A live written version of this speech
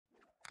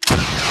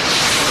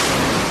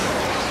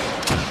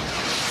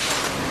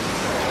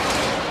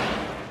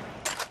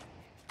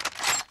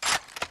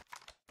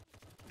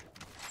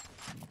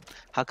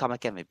How come I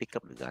can't pick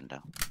up the gun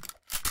though?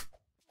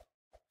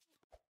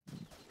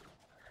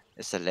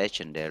 It's a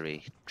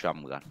legendary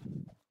drum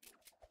gun.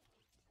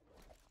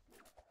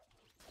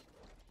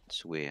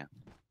 It's weird.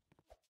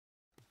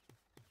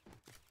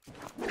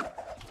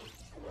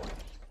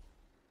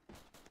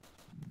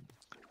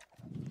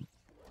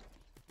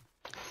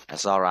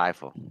 Assault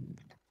rifle.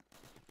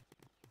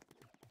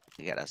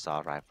 You get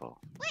assault rifle.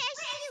 Wait, I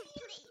see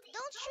you. Please,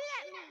 don't shoot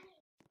at me.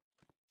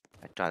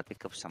 I try to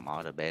pick up some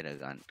other better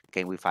gun.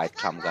 Can we find I got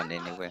drum gun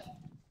ammo. anywhere?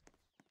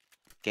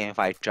 Can we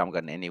find drum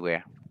gun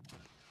anywhere?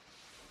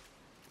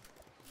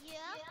 Yeah.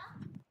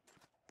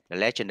 The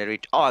legendary.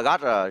 Oh, I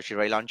got a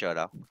J-ray launcher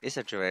though. It's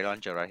a J-ray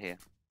launcher right here.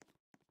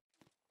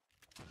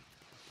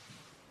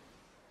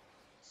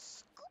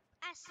 Scoop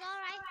assault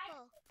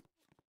rifle.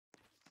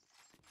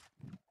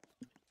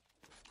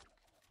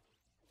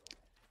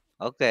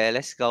 Okay,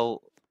 let's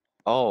go.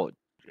 Oh,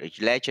 it's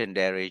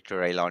legendary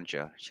J-ray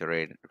launcher.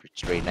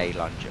 Grenade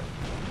launcher.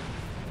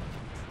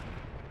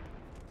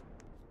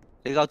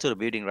 Let's go to the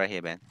building right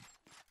here, man.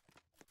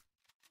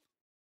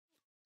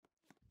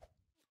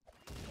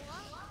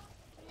 What?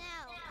 No.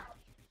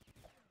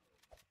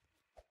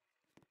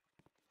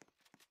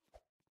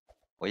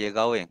 Where you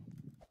going?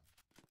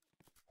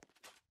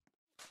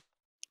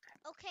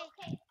 Okay.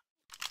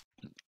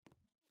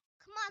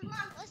 Come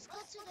on, let's go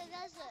to the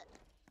desert.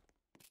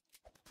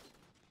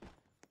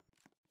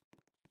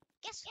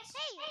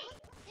 Hey,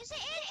 look, there's an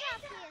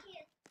airdrop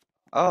here.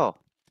 Oh,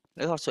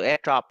 let's go to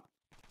airdrop.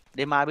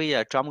 There might be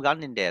a drum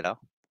gun in there though.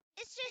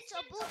 It's just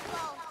a boom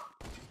ball.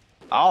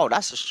 Oh,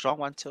 that's a strong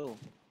one too.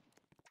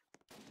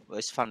 But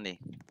it's funny.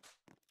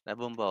 That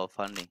boom ball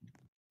funny.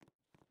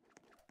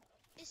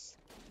 It's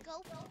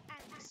scope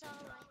and assault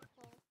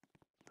rifle.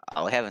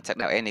 Oh, we haven't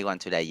taken out anyone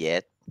today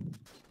yet.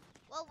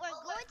 Well, we're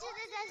going to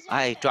the desert.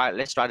 Hey,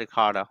 let's try the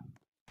car though.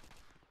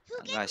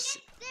 Who gets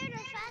there the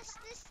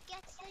fastest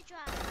gets the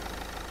drive.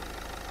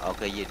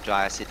 Okay, you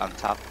try to sit on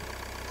top.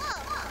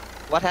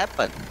 Whoa. What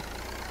happened?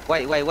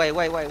 Wait. Wait,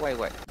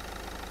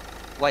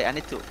 I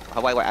need to.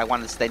 Wait, I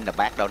want to stay in the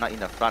back though, not in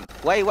the front.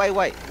 Wait.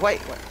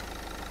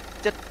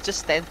 Just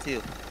stand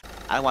still.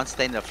 I want to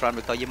stay in the front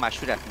because you might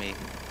shoot at me.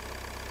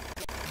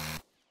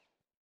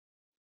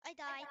 I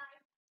died.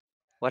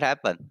 What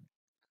happened?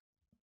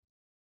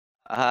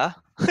 Uh-huh.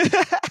 Okay.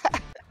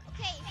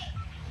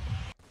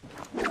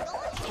 Don't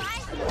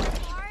drive your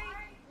car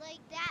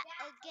like that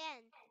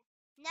again.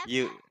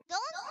 Never.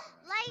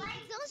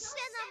 Don't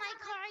stand on my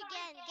car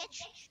again.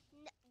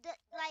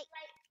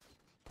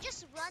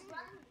 Just run.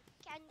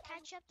 Can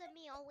catch up to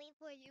me. I'll wait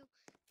for you.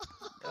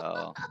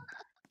 Oh.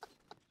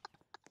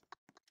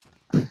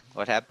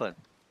 What happened?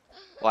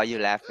 Why are you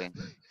laughing?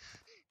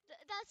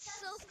 That's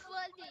so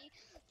funny.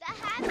 That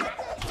happened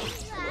to me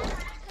last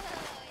time.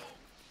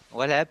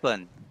 What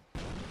happened?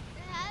 That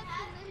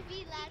happened to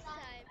me last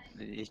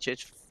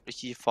time.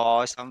 Did you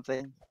fall or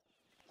something?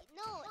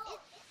 No,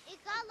 it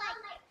got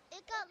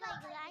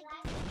like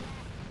lagging.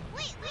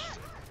 Wait, look!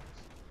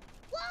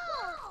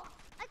 Whoa!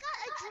 I got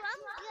a drum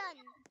gun.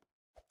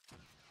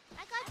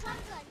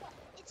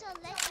 It's a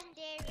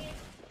legendary.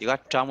 You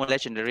got drum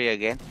legendary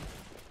again?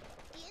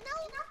 Do you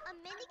know a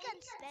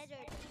minigun's better?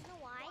 Do you know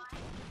why?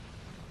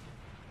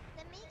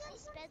 The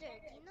minigun's better.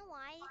 Do you know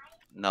why?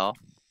 No.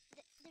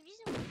 The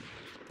reason.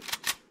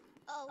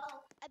 Oh,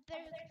 I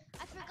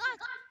forgot.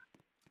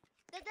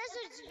 The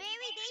desert's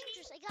very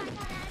dangerous. I gotta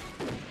get out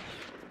of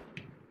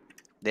here.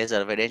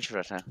 Desert very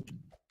dangerous, huh?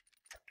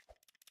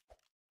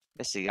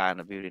 That's the guy in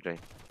the building right.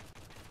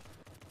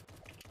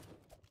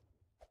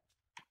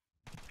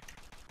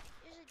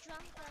 There's a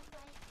drum gun by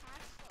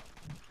castle.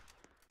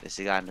 There's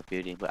the guy in the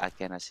building, but I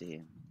cannot see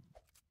him.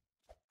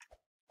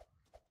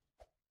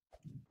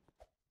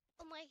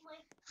 Oh my.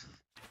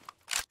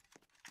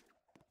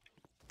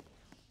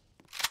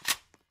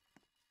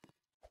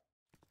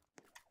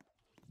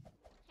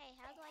 Hey,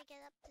 how do I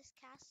get up this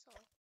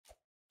castle?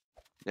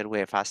 Get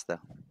way faster.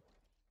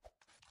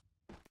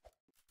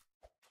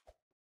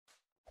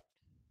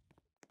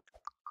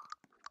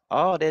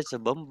 Oh, there's a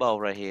boom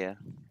ball right here.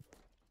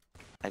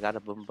 I got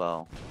a boom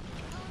ball.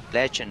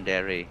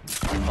 Legendary.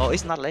 Oh,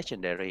 it's not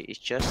legendary. It's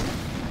just.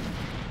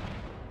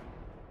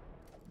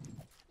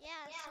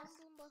 Yeah, some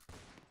boombo.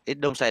 It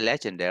don't say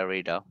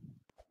legendary though.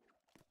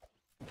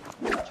 I'm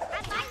by the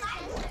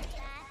desert,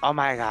 Dad. Oh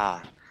my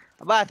god.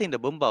 But I think the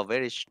boom ball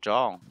very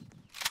strong.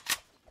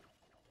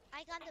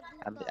 I got the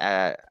boombo.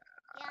 Yeah,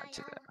 I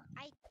know.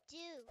 I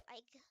do.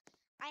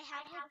 I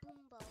have a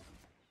boombo.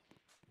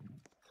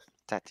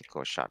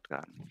 tactical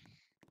shotgun.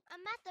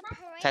 I'm at the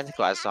parade.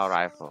 Tactical assault castle.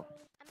 rifle.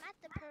 I'm at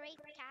the parade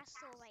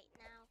castle right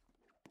now.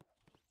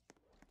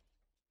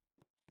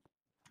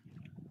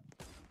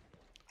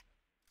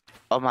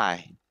 Oh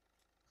my.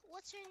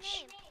 What's her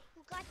name?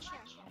 Who got you?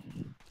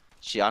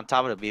 She on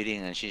top of the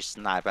building and she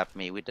sniped at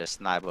me with a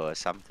sniper or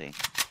something.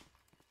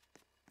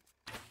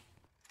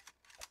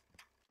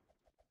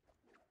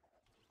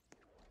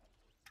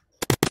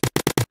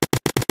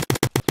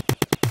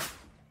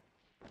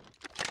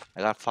 I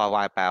got 4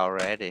 wipeout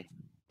already.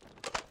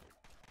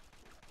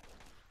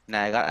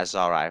 Now I got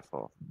assault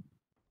rifle.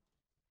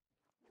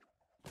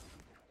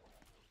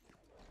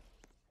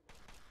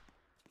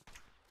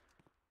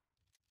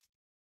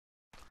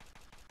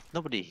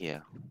 Nobody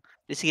here.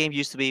 This game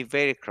used to be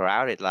very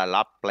crowded, like a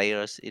lot of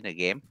players in the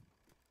game.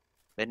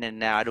 But then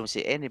now I don't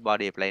see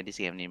anybody playing this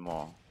game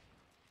anymore.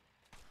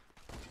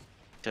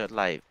 Just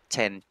like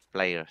 10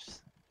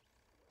 players.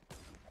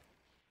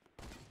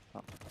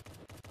 Now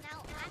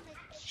I'm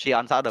a She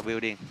on top of the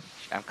building.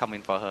 I'm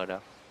coming for her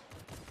though.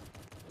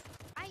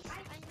 I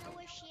know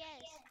where she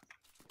is.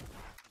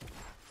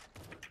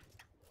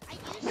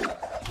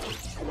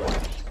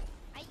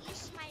 I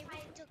used my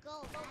rift to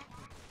go, man.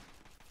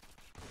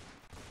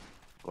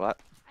 What?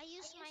 I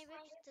used my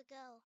rift to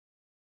go.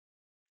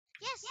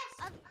 Yes,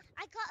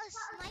 I got a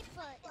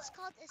sniper. It's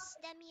called a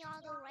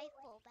semi-auto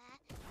rifle,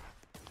 man.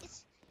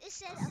 It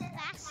says a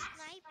fast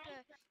sniper.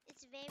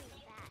 It's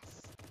very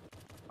fast.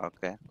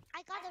 Okay.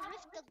 I got a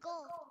rift to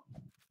go.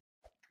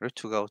 Where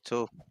to go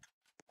to?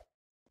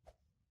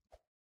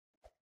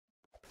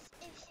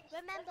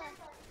 Remember,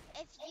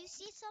 if you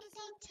see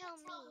something, tell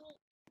me.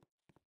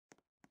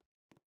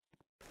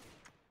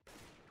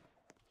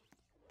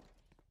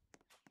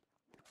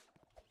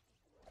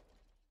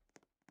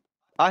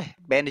 Hi,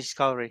 Ben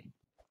Discovery.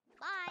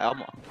 Bye.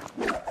 Almost.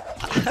 Duh,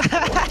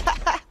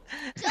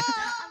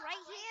 I'm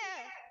right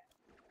here.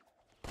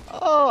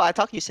 Oh, I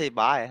thought you say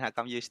bye. How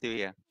come you still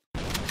here? I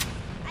used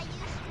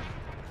my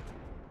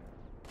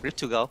Where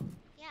to go?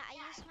 Yeah, I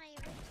used my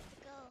rift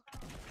to go.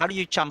 How do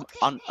you jump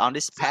Okay, on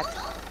this So path?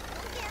 don't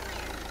get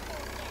my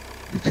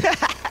people again.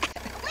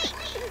 Wait,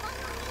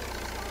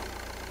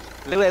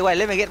 follow me. Wait,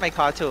 let me get my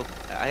car too.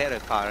 I had a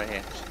car right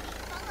here.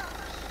 Follow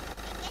me.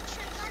 Get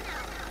your gun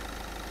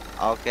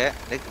out. Okay,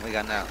 let me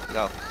go now. Go.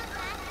 Come on,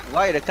 man.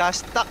 Why the car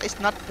stuck? It's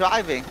not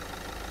driving.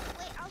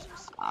 Wait, I'll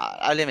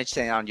just Let me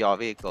change on your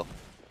vehicle.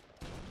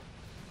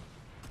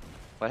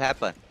 What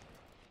happened?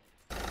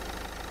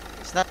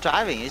 It's not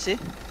driving, is it?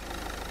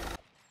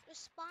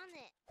 respawn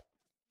it.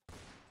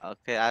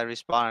 Okay, I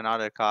respawn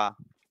another car.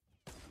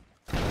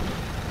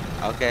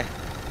 Okay,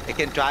 it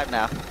can drive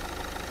now.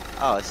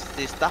 Oh, it's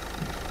still stuck.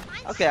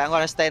 Mine's Okay, I'm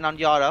gonna stay on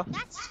your though.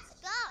 That's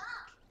stuck.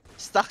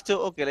 Stuck too?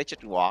 Okay, let's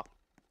just walk.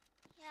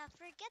 Yeah,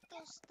 forget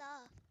those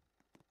stuff.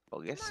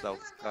 Forget Come on, so.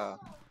 let's go.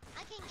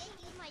 I can get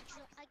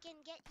you I can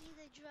get you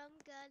the drum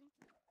gun.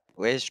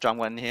 Where's strong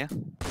one here?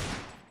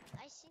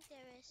 I think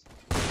there is.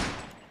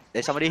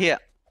 There's somebody here.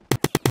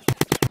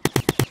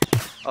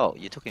 Oh,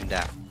 you took him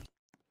down.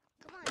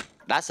 Come on.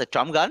 That's a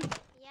drum gun?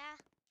 Yeah.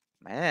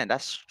 Man,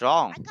 that's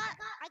strong.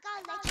 I got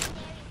a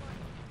legendary one.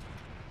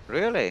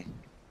 Really?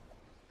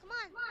 Come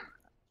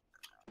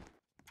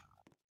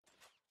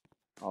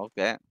on.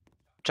 Okay.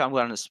 Drum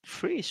gun is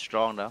pretty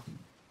strong though.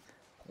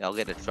 I'll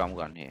get a drum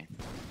gun here.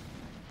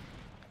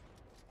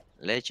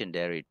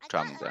 Legendary I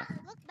drum got gun.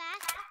 Look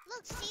back.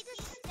 Look, see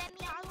this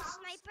semi-auto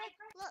sniper?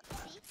 Look,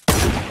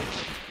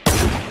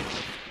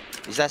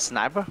 see? Is that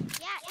sniper?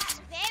 Yeah, it's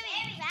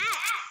very fast.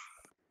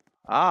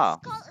 Ah,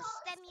 It's called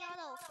a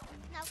semi-auto.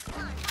 Now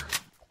come on.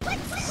 Quick,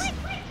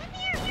 come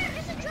here.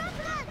 There's a drum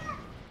gun.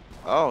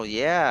 oh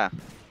yeah.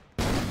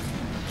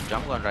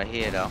 Drum gun right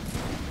here though.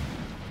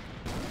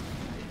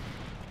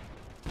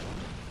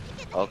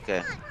 Pick it.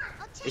 Okay. Come on.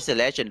 I'll take It's a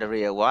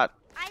legendary or what?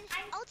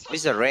 I'll take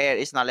It's a rare.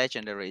 It's not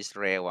legendary. It's a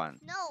rare one.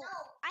 No,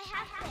 I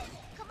have it.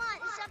 Come on,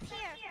 it's up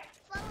here.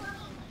 Follow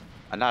me.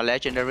 Another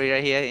legendary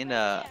right here in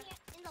the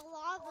In the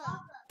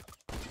lava.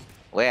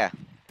 where?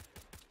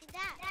 In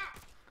that.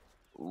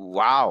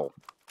 Wow.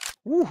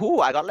 Woohoo!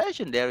 I got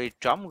legendary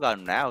drum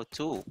gun now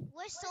too.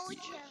 Where's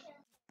soldier?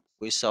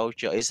 With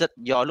soldier. Is it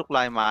your look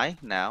like mine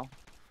now?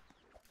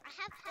 I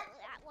have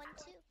that one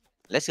too.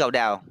 Let's go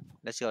down.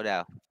 Let's go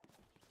down.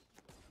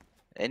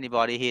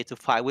 Anybody here to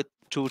fight with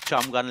two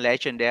drum gun,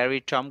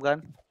 legendary drum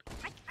gun?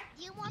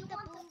 Do you want the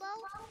boom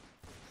bow?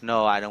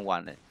 No, I don't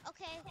want it.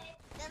 Okay,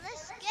 then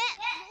let's get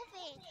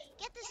moving.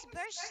 Get this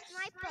burst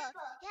sniper.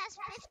 It has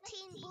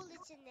 15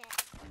 bullets in it.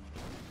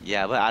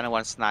 Yeah, but I don't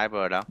want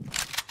sniper though.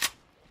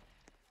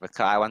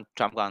 Because I want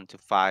drum gun to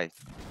fight.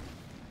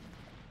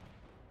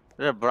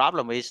 The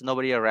problem is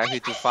nobody around here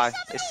to fight.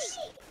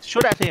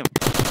 Shoot at him.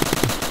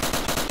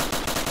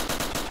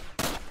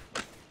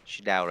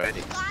 She down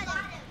already. Got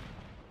him.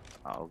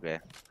 Oh, okay.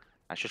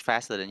 I shoot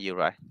faster than you,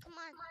 right? Come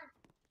on.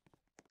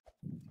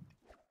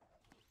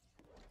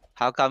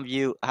 How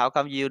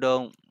come you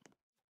don't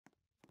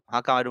how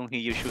come I don't hear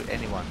you shoot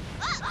anyone?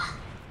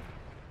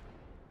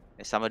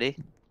 Is somebody?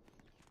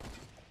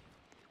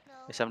 No.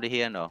 Is somebody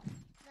here? No.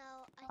 No.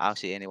 I don't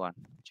see anyone.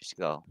 Just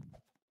go.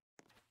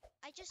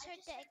 I just heard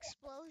the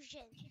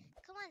explosion.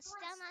 Come on,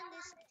 stand on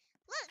this.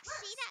 Look,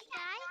 see that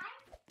guy?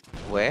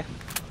 Where?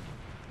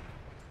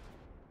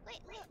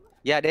 Wait, look.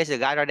 Yeah, there's a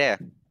guy right there.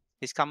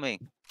 He's coming.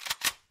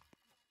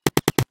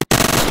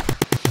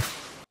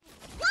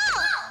 Whoa!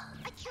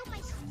 I killed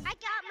myself. I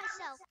got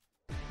myself.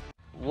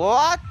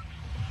 What?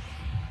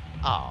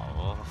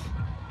 Oh.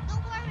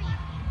 Don't worry.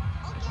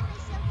 I'll get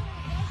myself in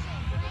the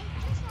desert, right?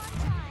 Just on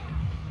time.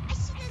 I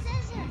see the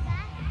desert,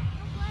 man.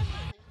 Don't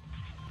worry.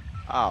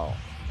 Oh.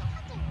 Don't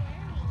have to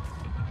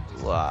worry.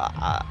 Just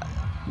Wow.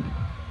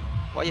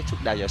 Why you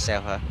took down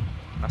yourself, huh?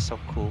 Not so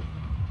cool.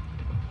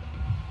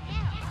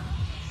 yeah,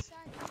 I'll the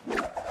sun.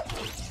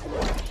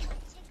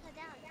 Take her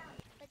down.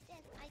 But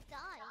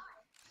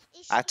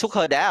I took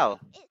her down.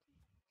 It,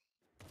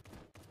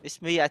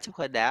 It's me. I took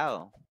her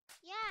down.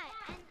 yeah,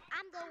 and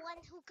I'm the one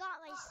who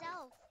got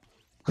myself.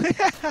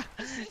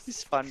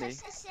 It's funny.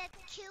 Because it said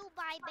kill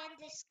by Ben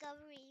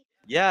Discovery.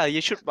 Yeah,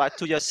 you shoot back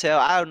to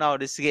yourself. I don't know.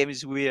 This game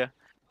is weird.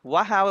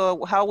 What?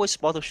 How we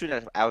supposed to shoot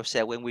at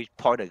ourselves when we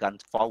point the gun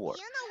forward?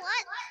 You know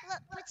what?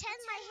 Look, pretend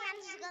my hand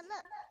is a gun.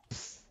 Look.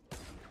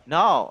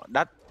 No,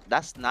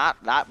 that's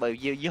not that. But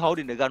you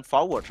holding the gun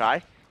forward,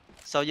 right?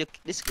 So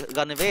this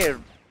gun is very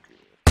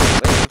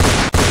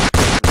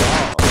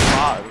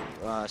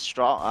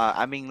strong.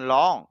 I mean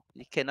long.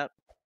 You cannot.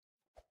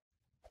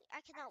 I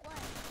cannot what?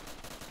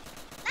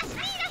 That's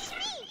me. That's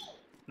me.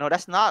 No,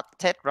 that's not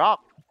Ted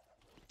Rock.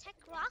 Tech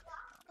Rock.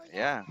 Oh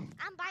Yeah.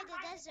 I'm by the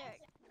desert.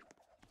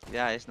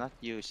 Yeah, it's not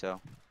you. So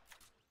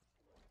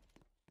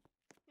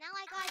Now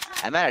I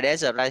got. I'm at a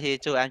desert right here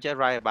too. I'm just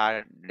right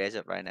by the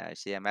desert right now.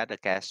 See, I'm at the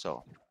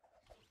castle,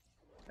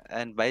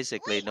 and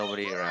basically Wait,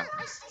 nobody hold around. on.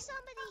 I see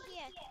somebody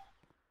here.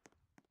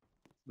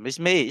 It's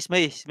me. It's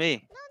me. It's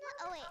me. No,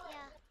 no. Oh wait,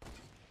 yeah.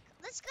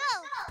 Let's go.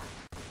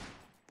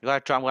 You got a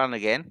Trump gun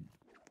again?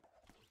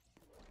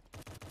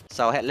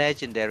 So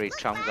legendary Look,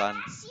 Trump man,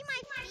 gun. see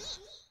my feet?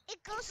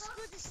 It goes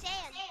through the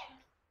sand.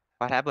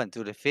 What happened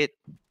to the feet?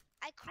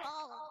 I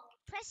crawl.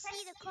 Press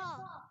C to crawl.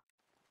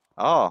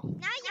 Oh,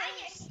 Now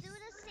you're through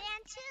the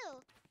sand too.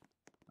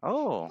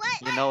 oh,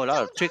 What? you know a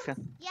lot of Don't trick.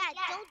 Yeah,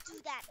 don't do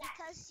that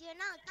because you're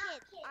not a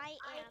kid. I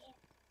am.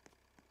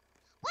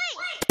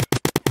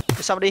 Wait.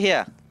 There's somebody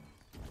here.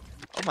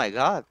 Oh my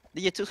God!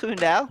 Did you took him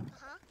down?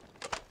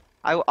 Uh-huh.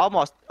 I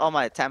almost. Oh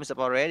my time's up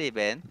already,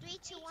 Ben. 3,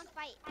 2, 1,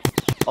 fight.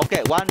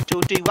 Okay, 1,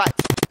 2, 3, right.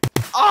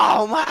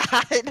 Oh my!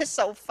 That's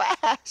so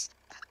fast.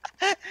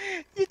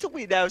 You took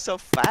me down so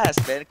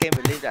fast, man. I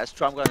can't believe that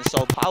Trump gun is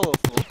so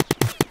powerful.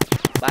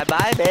 Bye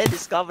bye, Ben.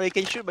 Discovery.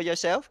 Can you shoot by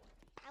yourself?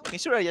 Can you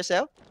shoot at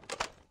yourself?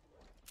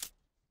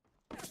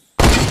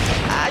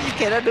 You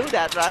cannot do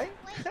that, right?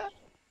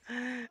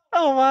 Wait,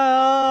 Oh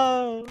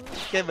wow!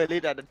 Can't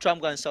believe that the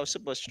Trump gun is so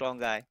super strong,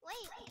 guy. wait.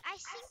 I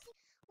think.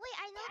 Wait,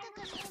 I know the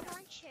grenade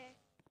launcher.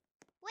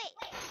 Wait.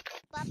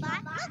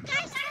 Bye-bye. Look,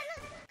 guys.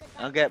 Look.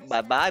 Goodbye, Okay, Ben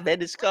bye bye, Ben.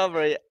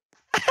 Discovery. Wait,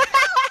 let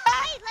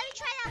me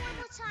try that one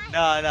more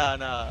time.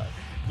 No.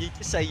 You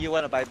just say you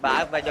want to bye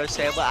bye by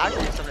yourself, but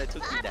actually somebody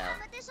took you down.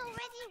 But there's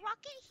already a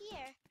rocket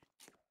here.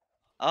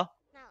 Oh,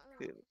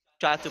 No.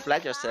 try to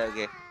blast yourself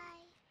again.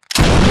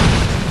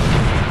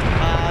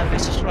 Bye.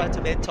 This is right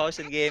to Ben Toys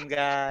and Game,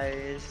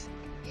 guys.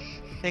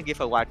 Thank you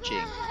for watching.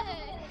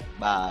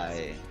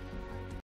 Bye. Bye.